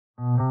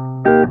Hi,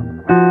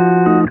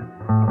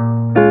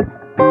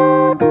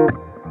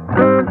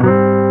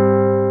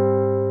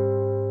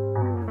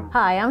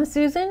 I'm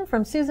Susan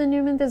from Susan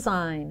Newman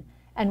Design,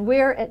 and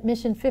we're at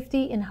Mission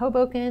 50 in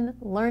Hoboken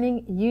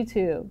learning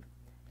YouTube.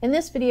 In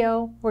this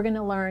video, we're going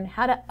to learn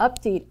how to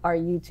update our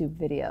YouTube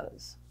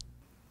videos.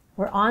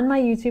 We're on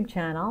my YouTube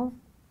channel,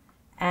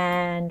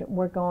 and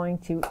we're going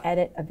to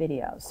edit a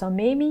video. So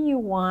maybe you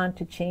want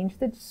to change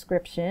the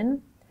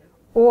description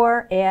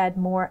or add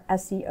more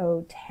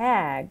SEO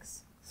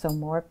tags so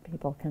more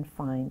people can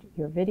find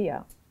your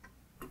video.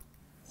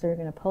 So you're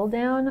going to pull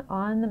down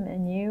on the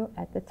menu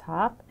at the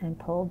top and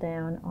pull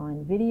down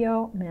on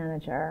Video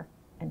Manager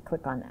and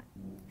click on that.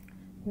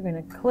 You're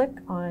going to click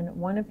on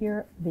one of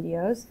your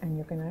videos and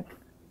you're going to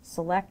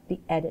select the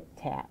Edit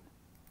tab.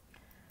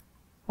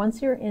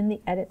 Once you're in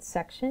the Edit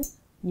section,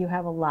 you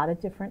have a lot of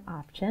different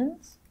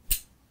options.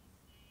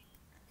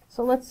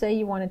 So let's say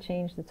you want to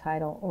change the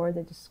title or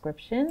the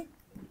description,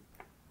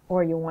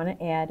 or you want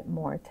to add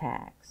more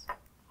tags.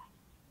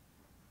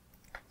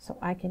 So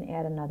I can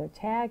add another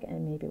tag,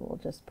 and maybe we'll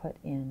just put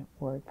in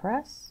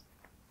WordPress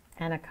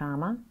and a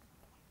comma,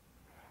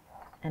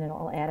 and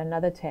it'll add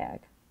another tag.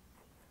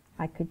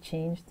 I could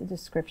change the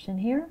description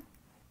here.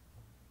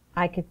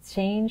 I could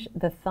change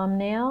the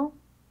thumbnail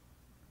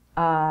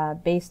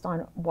based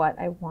on what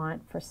I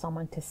want for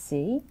someone to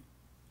see.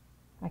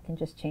 I can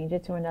just change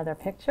it to another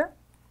picture,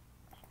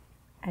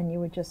 and you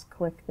would just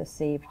click the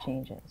Save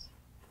Changes.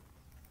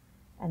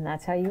 And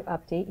that's how you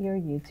update your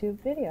YouTube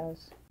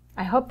videos.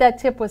 I hope that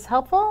tip was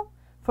helpful.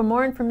 For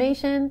more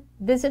information,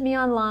 visit me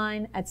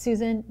online at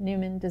Susan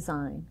Newman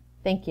Design.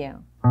 Thank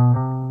you.